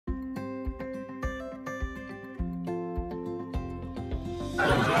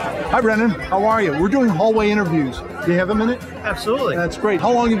Hi, Brennan. How are you? We're doing hallway interviews. Do you have a minute? Absolutely. That's great.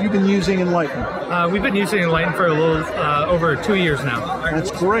 How long have you been using inLighten? We've been using inLighten for a little over 2 years now.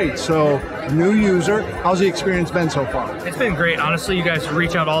 That's great. So, new user. How's the experience been so far? It's been great. Honestly, you guys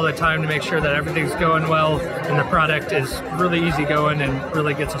reach out all the time to make sure that everything's going well and the product is really easy going and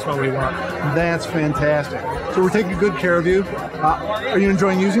really gets us what we want. That's fantastic. So we're taking good care of you. Are you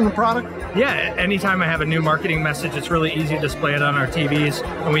enjoying using the product? Yeah, anytime I have a new marketing message, it's really easy to display it on our TVs.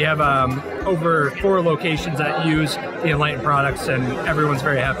 And we have over 4 locations that use the inLighten products, and everyone's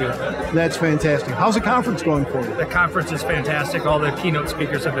very happy with it. That's fantastic. How's the conference going for you? The conference is fantastic. All the keynote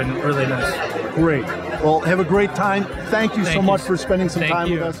speakers have been really nice. Great. Well, have a great time. Thank you so much for spending some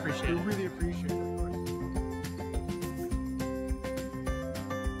time with us. Appreciate it.